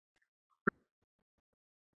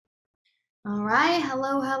All right,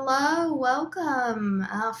 hello, welcome.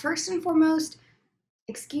 First and foremost,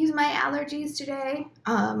 excuse my allergies today.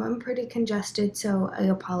 I'm pretty congested, so I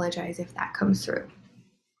apologize if that comes through.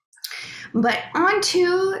 But on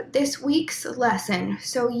to this week's lesson.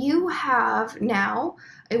 So you have now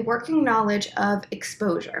a working knowledge of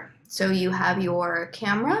exposure. So you have your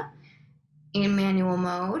camera in manual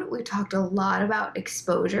mode. We talked a lot about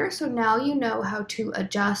exposure, so now you know how to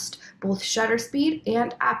adjust both shutter speed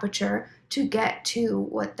and aperture to get to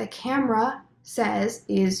what the camera says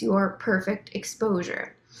is your perfect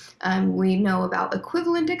exposure. We know about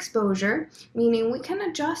equivalent exposure, meaning we can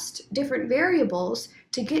adjust different variables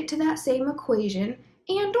to get to that same equation,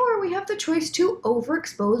 and or we have the choice to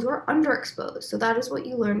overexpose or underexpose. So that is what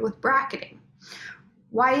you learned with bracketing.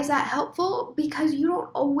 Why is that helpful? Because you don't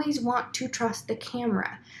always want to trust the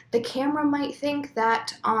camera. The camera might think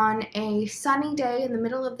that on a sunny day in the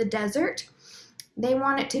middle of the desert, they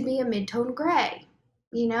want it to be a mid-tone gray.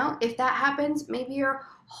 You know, if that happens, maybe your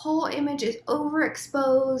whole image is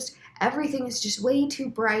overexposed, everything is just way too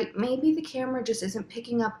bright, maybe the camera just isn't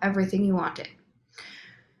picking up everything you wanted.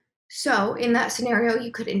 So in that scenario,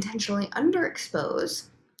 you could intentionally underexpose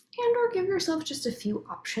and or give yourself just a few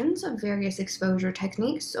options of various exposure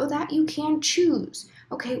techniques so that you can choose,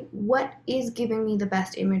 okay, what is giving me the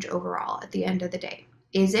best image overall at the end of the day?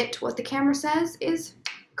 Is it what the camera says is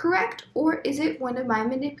correct, or is it one of my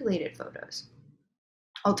manipulated photos?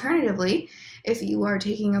 Alternatively, if you are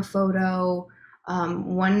taking a photo,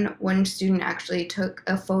 one student actually took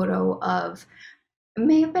a photo of, it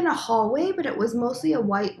may have been a hallway, but it was mostly a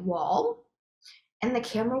white wall, and the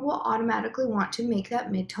camera will automatically want to make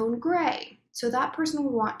that mid-tone gray. So that person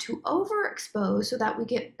would want to overexpose so that we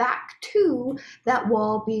get back to that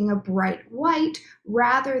wall being a bright white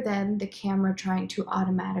rather than the camera trying to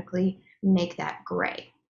automatically make that gray.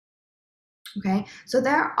 Okay, so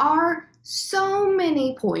there are so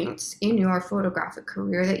many points in your photographic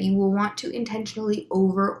career that you will want to intentionally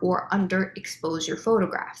over or underexpose your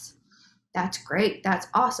photographs. That's great, that's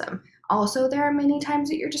awesome. Also, there are many times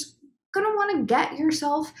that you're just going to want to get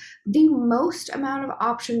yourself the most amount of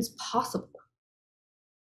options possible.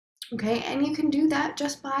 Okay, and you can do that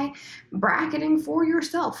just by bracketing for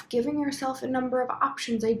yourself, giving yourself a number of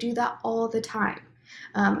options. I do that all the time.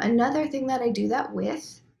 Another thing that I do that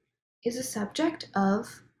with is a subject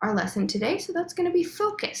of our lesson today, so that's going to be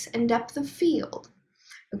focus and depth of field.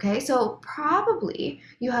 Okay, so probably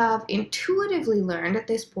you have intuitively learned at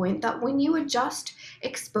this point that when you adjust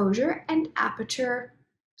exposure and aperture,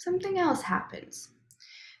 something else happens.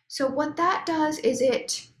 So what that does is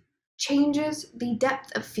it changes the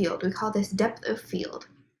depth of field. We call this depth of field.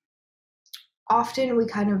 Often we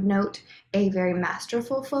kind of note a very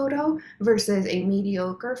masterful photo versus a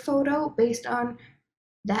mediocre photo based on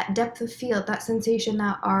that depth of field, that sensation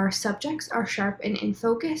that our subjects are sharp and in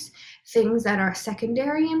focus. Things that are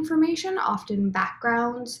secondary information, often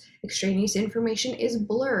backgrounds, extraneous information, is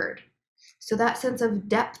blurred. So that sense of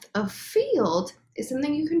depth of field is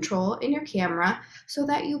something you control in your camera so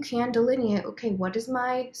that you can delineate, okay, what is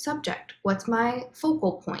my subject? What's my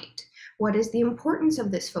focal point? What is the importance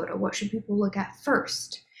of this photo? What should people look at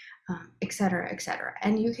first? Etc., etc.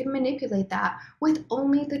 And you can manipulate that with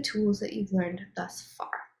only the tools that you've learned thus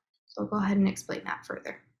far. So I'll go ahead and explain that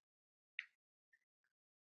further.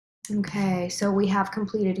 Okay, so we have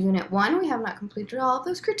completed Unit 1. We have not completed all of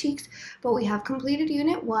those critiques, but we have completed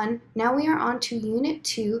Unit 1. Now we are on to Unit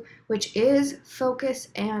 2, which is focus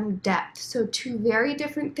and depth. So two very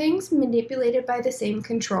different things manipulated by the same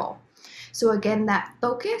control. So again, that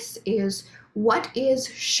focus is what is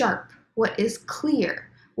sharp, what is clear,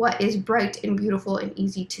 what is bright and beautiful and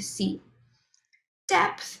easy to see.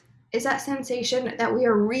 Depth is that sensation that we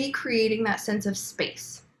are recreating that sense of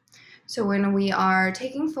space. So when we are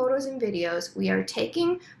taking photos and videos, we are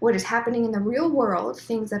taking what is happening in the real world,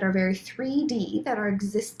 things that are very 3D, that are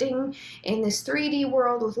existing in this 3D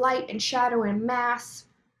world with light and shadow and mass.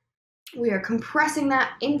 We are compressing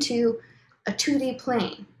that into a 2D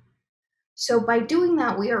plane. So by doing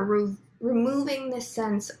that, we are removing this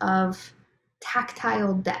sense of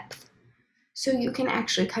tactile depth. So you can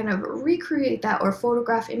actually kind of recreate that or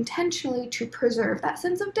photograph intentionally to preserve that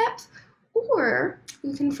sense of depth, or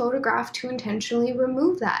you can photograph to intentionally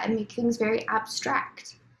remove that and make things very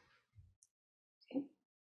abstract. Okay.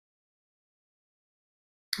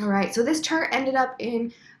 All right, so this chart ended up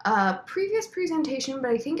in a previous presentation,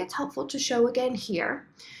 but I think it's helpful to show again here.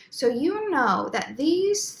 So you know that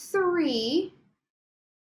these three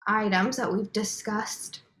items that we've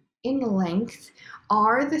discussed in length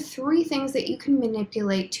are the three things that you can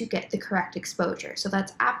manipulate to get the correct exposure. So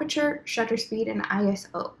that's aperture, shutter speed, and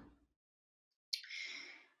ISO.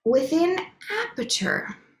 Within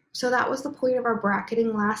aperture, so that was the point of our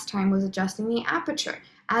bracketing last time, was adjusting the aperture.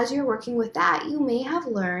 As you're working with that, you may have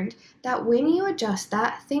learned that when you adjust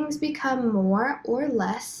that, things become more or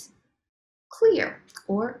less clear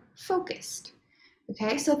or focused.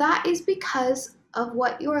 Okay, so that is because of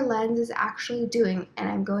what your lens is actually doing. And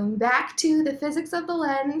I'm going back to the physics of the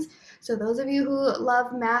lens. So those of you who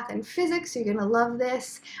love math and physics, you're gonna love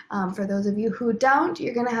this. For those of you who don't,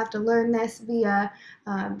 you're gonna have to learn this via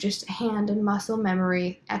just hand and muscle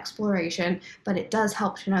memory exploration, but it does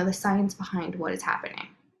help to know the science behind what is happening.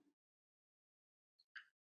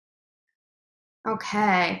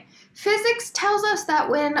 Okay, physics tells us that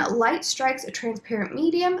when light strikes a transparent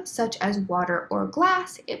medium, such as water or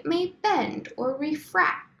glass, it may bend or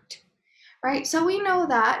refract, right? So we know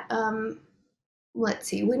that, let's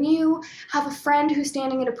see, when you have a friend who's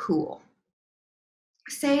standing in a pool,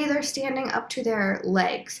 say they're standing up to their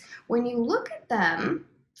legs, when you look at them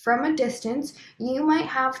from a distance, you might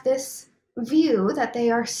have this view that they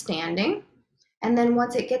are standing. And then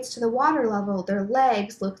once it gets to the water level, their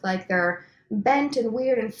legs look like they're bent and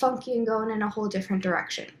weird and funky and going in a whole different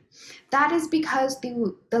direction. That is because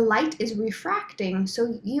the light is refracting.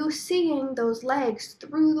 So you seeing those legs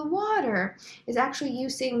through the water is actually you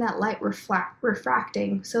seeing that light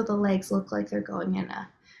refracting. So the legs look like they're going in a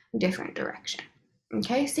different direction.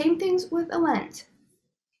 Okay, same things with a lens.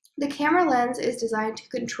 The camera lens is designed to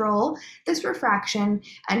control this refraction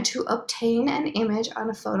and to obtain an image on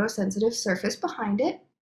a photosensitive surface behind it.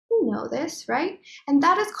 You know this, right? And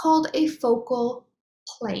that is called a focal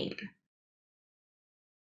plane.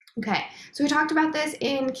 Okay, so we talked about this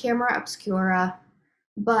in camera obscura,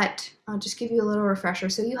 but I'll just give you a little refresher.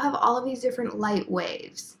 So you have all of these different light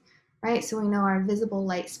waves, right? So we know our visible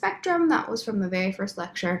light spectrum, that was from the very first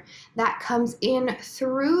lecture, that comes in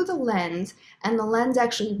through the lens, and the lens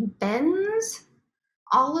actually bends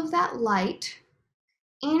all of that light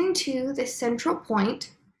into the central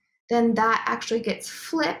point. Then that actually gets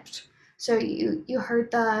flipped. So you heard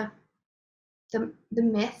the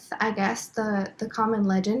myth, I guess, the common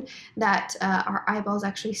legend that our eyeballs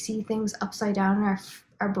actually see things upside down, and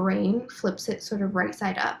our brain flips it sort of right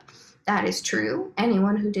side up. That is true.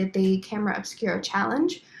 Anyone who did the camera obscura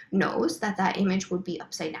challenge knows that that image would be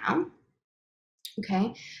upside down.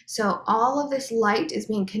 Okay, so all of this light is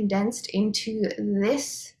being condensed into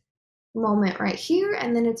this moment right here,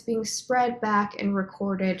 and then it's being spread back and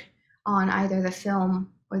recorded on either the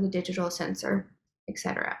film or the digital sensor,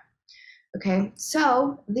 etc. Okay,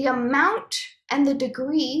 so the amount and the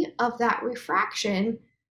degree of that refraction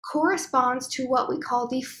corresponds to what we call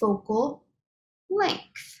the focal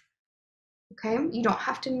length. Okay, you don't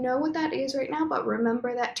have to know what that is right now, but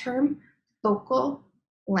remember that term, focal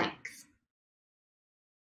length.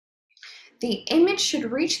 The image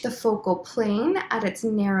should reach the focal plane at its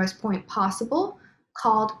narrowest point possible,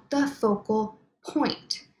 called the focal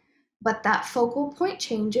point. But that focal point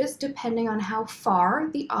changes depending on how far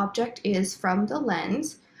the object is from the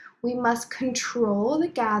lens. We must control the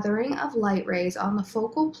gathering of light rays on the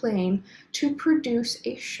focal plane to produce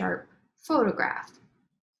a sharp photograph.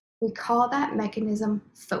 We call that mechanism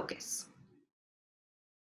focus.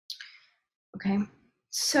 Okay,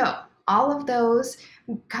 so all of those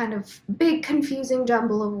kind of big confusing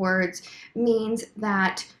jumble of words means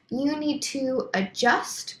that you need to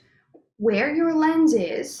adjust where your lens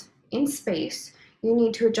is in space. You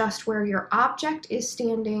need to adjust where your object is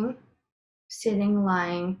standing, sitting,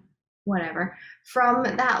 lying, whatever, from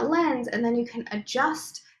that lens, and then you can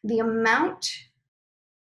adjust the amount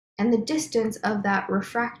and the distance of that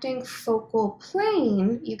refracting focal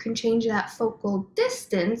plane. You can change that focal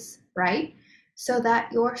distance, right? So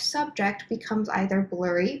that your subject becomes either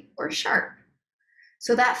blurry or sharp.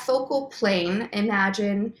 So that focal plane,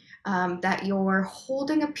 imagine that you're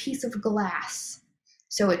holding a piece of glass.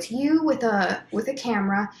 So it's you with a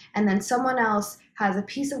camera, and then someone else has a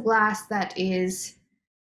piece of glass that is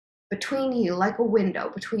between you, like a window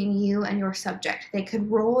between you and your subject. They could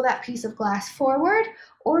roll that piece of glass forward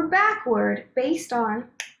or backward based on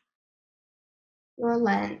your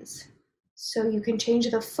lens. So you can change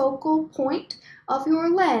the focal point of your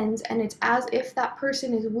lens, and it's as if that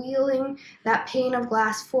person is wheeling that pane of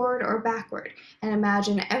glass forward or backward. And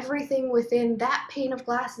imagine everything within that pane of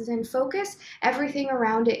glass is in focus, everything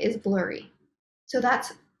around it is blurry. So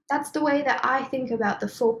that's the way that I think about the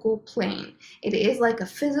focal plane. It is like a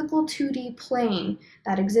physical 2D plane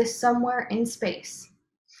that exists somewhere in space.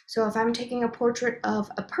 So if I'm taking a portrait of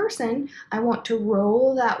a person, I want to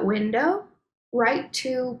roll that window right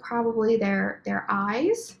to probably their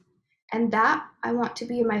eyes, and that I want to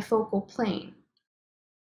be in my focal plane.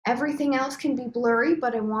 Everything else can be blurry,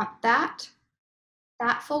 but I want that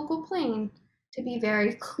that focal plane to be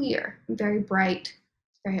very clear, very bright,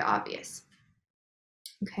 very obvious.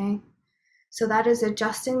 Okay, so that is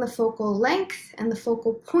adjusting the focal length and the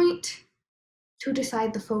focal point to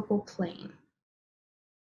decide the focal plane.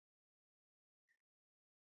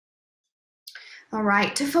 All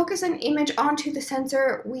right, to focus an image onto the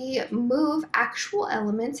sensor, we move actual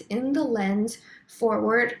elements in the lens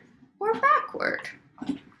forward or backward.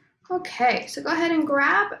 Okay, so go ahead and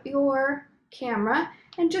grab your camera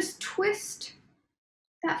and just twist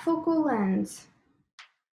that focal lens.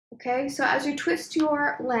 Okay, so as you twist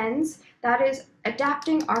your lens, that is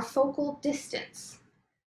adapting our focal distance,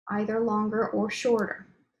 either longer or shorter.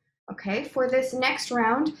 Okay, for this next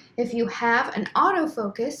round, if you have an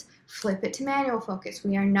autofocus, flip it to manual focus.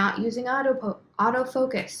 We are not using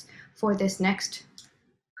autofocus for this next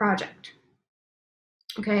project.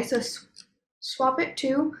 Okay, so swap it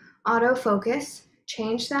to autofocus,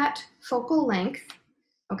 change that focal length.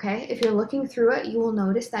 Okay, if you're looking through it, you will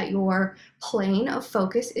notice that your plane of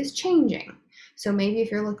focus is changing. So maybe if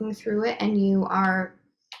you're looking through it and you are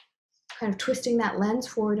kind of twisting that lens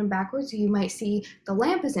forward and backwards, you might see the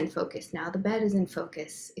lamp is in focus now, the bed is in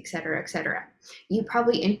focus, etc., etc. You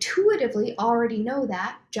probably intuitively already know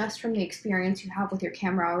that just from the experience you have with your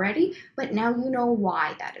camera already, but now you know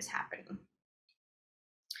why that is happening.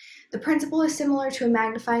 The principle is similar to a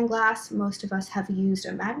magnifying glass. Most of us have used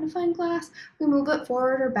a magnifying glass. We move it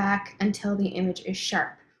forward or back until the image is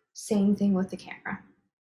sharp. Same thing with the camera.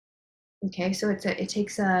 Okay, so it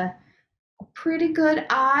takes a pretty good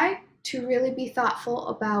eye to really be thoughtful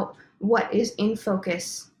about what is in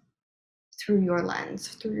focus through your lens,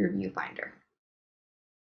 through your viewfinder.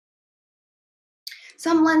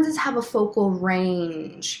 Some lenses have a focal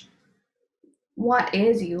range. What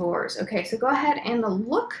is yours? Okay, so go ahead and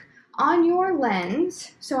look on your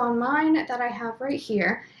lens. So on mine that I have right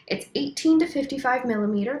here, it's 18 to 55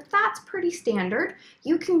 millimeter. That's pretty standard.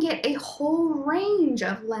 You can get a whole range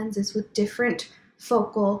of lenses with different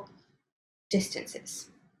focal distances.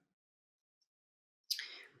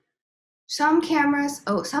 Some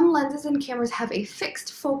lenses and cameras have a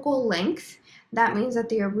fixed focal length. That means that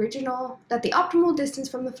the optimal distance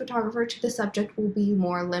from the photographer to the subject will be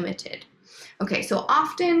more limited. Okay, so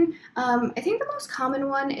often, I think the most common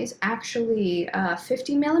one is actually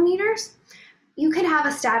 50 millimeters. You can have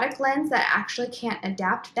a static lens that actually can't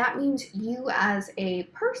adapt. That means you as a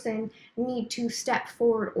person need to step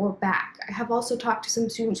forward or back. I have also talked to some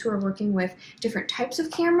students who are working with different types of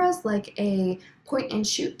cameras, like a point and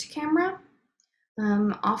shoot camera.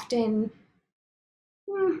 Often,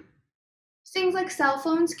 things like cell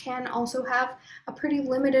phones can also have a pretty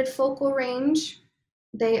limited focal range.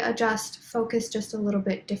 They adjust focus just a little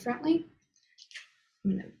bit differently.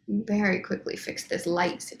 I'm gonna very quickly fix this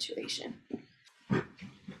light situation.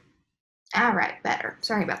 All right, better.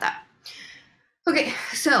 Sorry about that. Okay,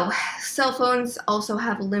 so cell phones also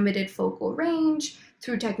have limited focal range.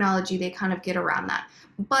 Through technology, they kind of get around that.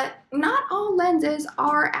 But not all lenses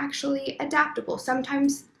are actually adaptable.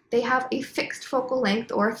 Sometimes they have a fixed focal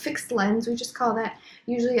length or a fixed lens. We just call that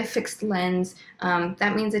usually a fixed lens.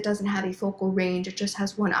 That means it doesn't have a focal range. It just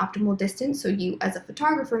has one optimal distance. So you, as a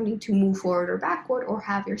photographer, need to move forward or backward or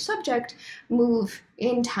have your subject move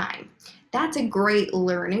in time. That's a great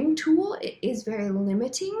learning tool. It is very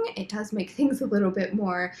limiting. It does make things a little bit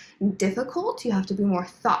more difficult. You have to be more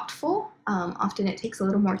thoughtful. Often it takes a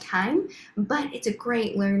little more time, but it's a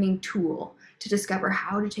great learning tool to discover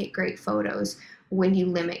how to take great photos when you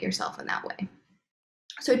limit yourself in that way.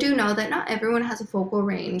 So do know that not everyone has a focal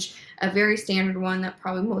range. A very standard one that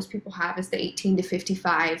probably most people have is the 18 to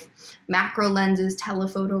 55. Macro lenses,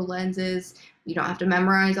 telephoto lenses. You don't have to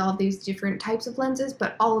memorize all of these different types of lenses,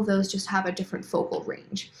 but all of those just have a different focal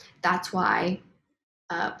range. That's why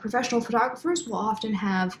professional photographers will often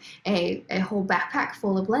have a whole backpack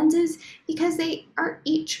full of lenses because they are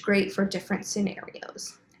each great for different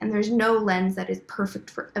scenarios. And there's no lens that is perfect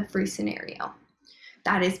for every scenario.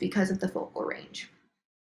 That is because of the focal range.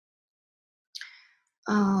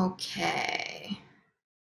 Okay.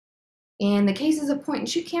 In the cases of point and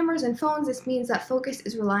shoot cameras and phones, this means that focus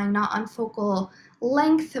is relying not on focal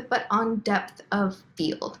length, but on depth of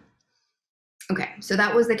field. Okay, so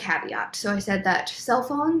that was the caveat. So I said that cell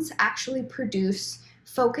phones actually produce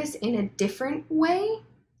focus in a different way.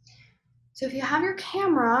 So if you have your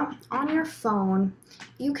camera on your phone,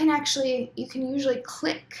 you can usually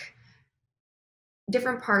click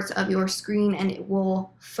different parts of your screen and it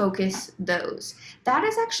will focus those. That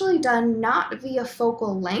is actually done not via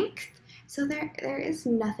focal length. So there is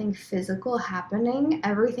nothing physical happening.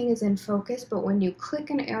 Everything is in focus, but when you click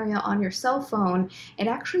an area on your cell phone, it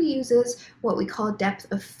actually uses what we call depth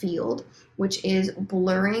of field, which is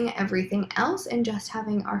blurring everything else and just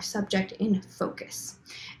having our subject in focus.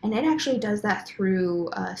 And it actually does that through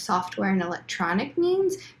software and electronic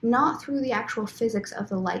means, not through the actual physics of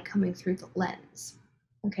the light coming through the lens.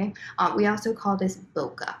 Okay, we also call this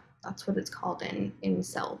bokeh. That's what it's called in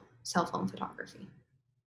cell phone photography.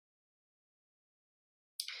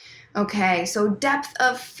 Okay, so depth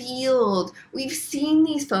of field. We've seen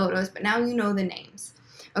these photos, but now you know the names.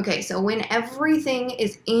 Okay, so when everything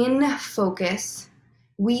is in focus,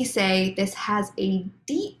 we say this has a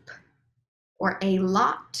deep or a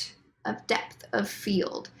lot of depth of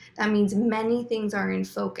field. That means many things are in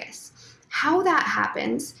focus. How that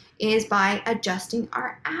happens is by adjusting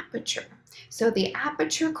our aperture. So the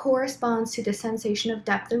aperture corresponds to the sensation of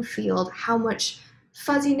depth of field, how much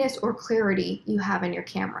fuzziness or clarity you have in your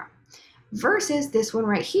camera. Versus this one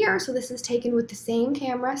right here, so this is taken with the same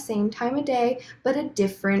camera, same time of day, but a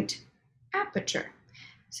different aperture.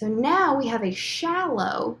 So now we have a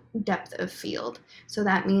shallow depth of field. So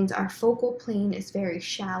that means our focal plane is very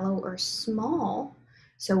shallow or small.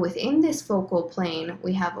 So within this focal plane,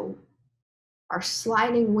 we have our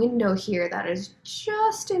sliding window here that is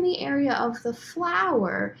just in the area of the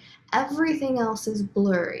flower. Everything else is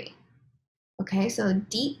blurry. Okay, so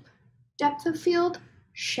deep depth of field,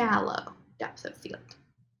 shallow depth of field.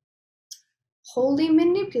 Wholly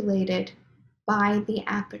manipulated by the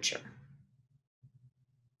aperture.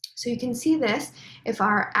 So you can see this if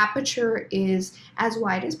our aperture is as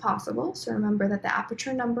wide as possible. So remember that the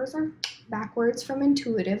aperture numbers are backwards from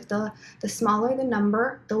intuitive. The smaller the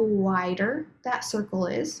number, the wider that circle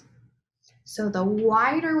is. So the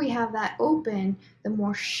wider we have that open, the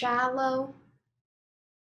more shallow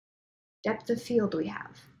depth of field we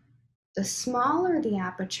have. The smaller the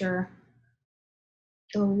aperture,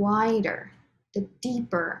 the wider, the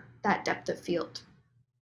deeper that depth of field.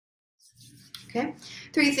 Okay,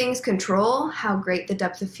 3 things control how great the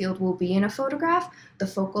depth of field will be in a photograph: the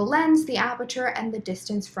focal lens, the aperture, and the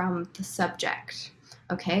distance from the subject.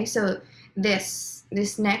 Okay, so this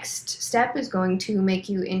next step is going to make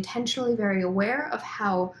you intentionally very aware of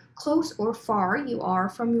how close or far you are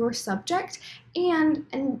from your subject and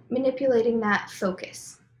manipulating that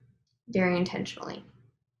focus very intentionally.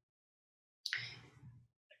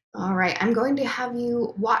 All right, I'm going to have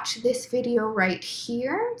you watch this video right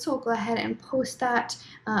here. So I'll go ahead and post that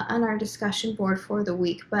on our discussion board for the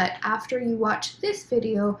week. But after you watch this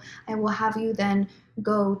video, I will have you then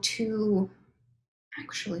go to,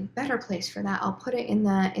 actually, better place for that. I'll put it in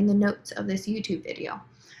the notes of this YouTube video.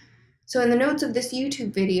 So in the notes of this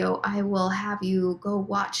YouTube video, I will have you go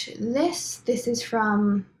watch this. This is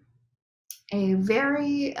from a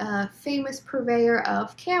very famous purveyor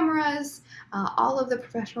of cameras. All of the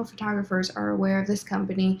professional photographers are aware of this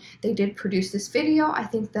company. They did produce this video. I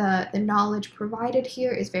think the knowledge provided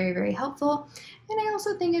here is very, very helpful. And I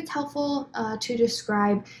also think it's helpful to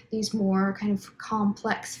describe these more kind of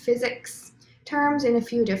complex physics terms in a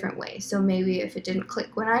few different ways. So maybe if it didn't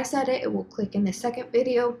click when I said it, it will click in the second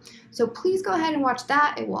video. So please go ahead and watch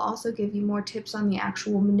that. It will also give you more tips on the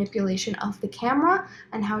actual manipulation of the camera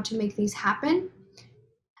and how to make these happen.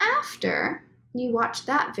 After you watch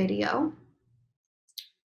that video,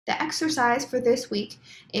 the exercise for this week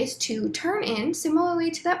is to turn in,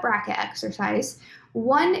 similarly to that bracket exercise,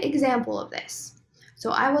 one example of this.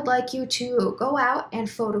 So I would like you to go out and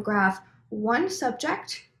photograph one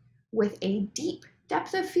subject with a deep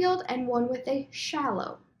depth of field and one with a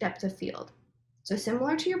shallow depth of field. So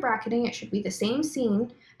similar to your bracketing, it should be the same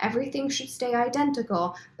scene. Everything should stay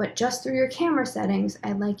identical, but just through your camera settings,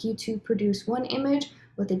 I'd like you to produce one image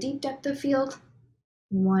with a deep depth of field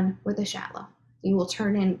and one with a shallow. You will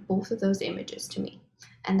turn in both of those images to me.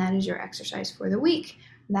 And that is your exercise for the week.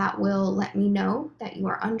 That will let me know that you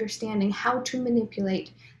are understanding how to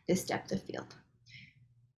manipulate this depth of field.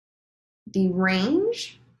 The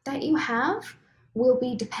range that you have will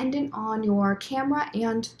be dependent on your camera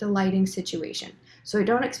and the lighting situation. So I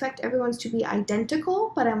don't expect everyone's to be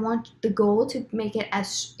identical, but I want the goal to make it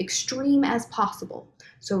as extreme as possible.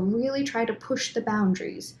 So really try to push the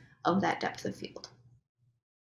boundaries of that depth of field.